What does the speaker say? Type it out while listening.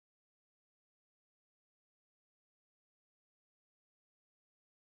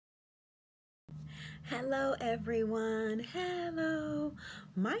Hello everyone, hello.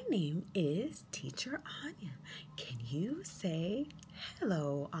 My name is Teacher Anya. Can you say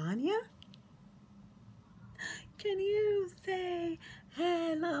hello, Anya? Can you say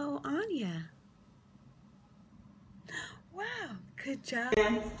hello, Anya? Wow, good job.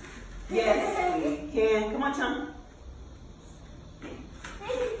 Yes, we can. Come on, chum.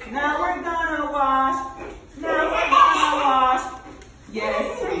 Now we're gonna wash.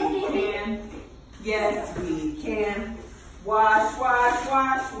 Yes, we can. Yes, we can. Wash. Fly.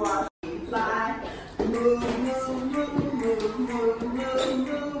 Move.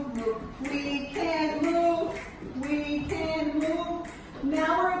 We can move.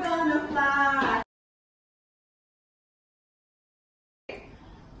 Now we're gonna fly.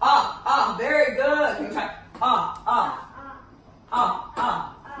 Very good. Can you try? On.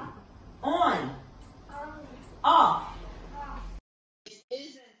 Off.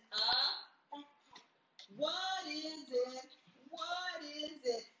 Isn't what is it?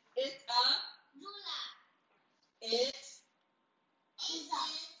 It's a ruler. It's a pencil.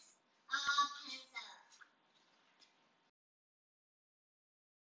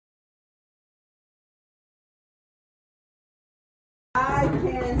 I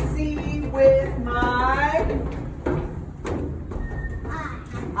can see with my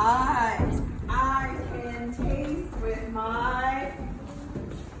eyes. I can taste with my,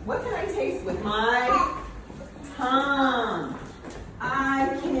 what can I taste with my tongue?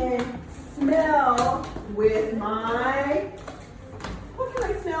 I can smell with my, what can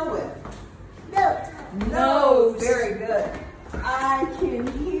I smell with? Nose. Very good. I can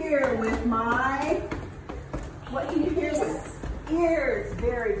hear with my, what can you hear with? Ears.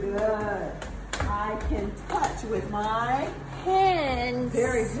 Very good. I can touch with my Hands.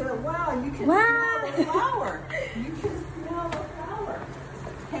 Very good. Wow, you can smell the flower. You can smell the flower.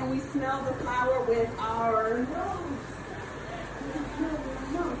 Can we smell the flower with our nose? We can smell it with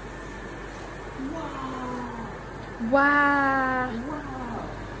our nose. Wow.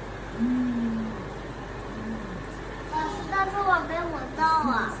但是我没闻到啊。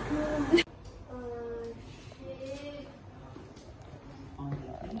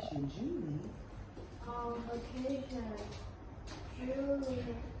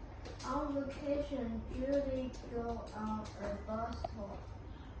On vacation, Julie go on a bus tour.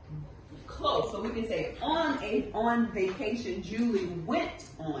 Close. So we can say on vacation, Julie went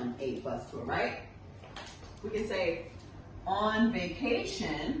on a bus tour, right? We can say on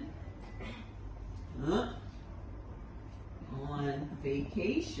vacation. On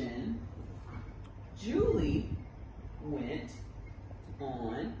vacation, Julie went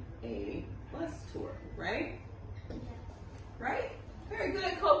on a bus tour, right? Right? Very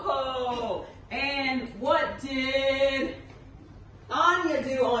good, Coco. And what did Anya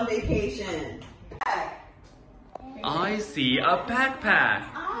do on vacation? I see a backpack.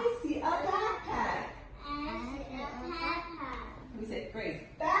 I see a backpack. We said Grace,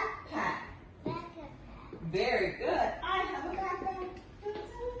 backpack. Very good. I have a backpack.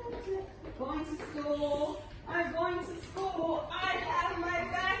 Going to school. I'm going to school. I have my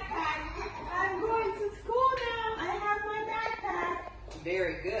backpack. I'm going to school now. I have my backpack.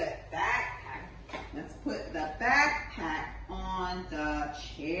 Very good. Backpack. Let's put the backpack on the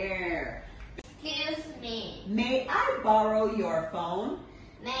chair. Excuse me. May I borrow your phone?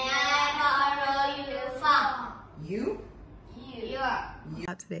 May I borrow your phone? You?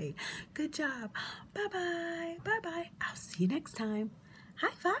 Today. Good job. Bye-bye. Bye-bye. I'll see you next time.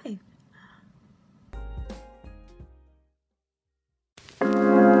 High five.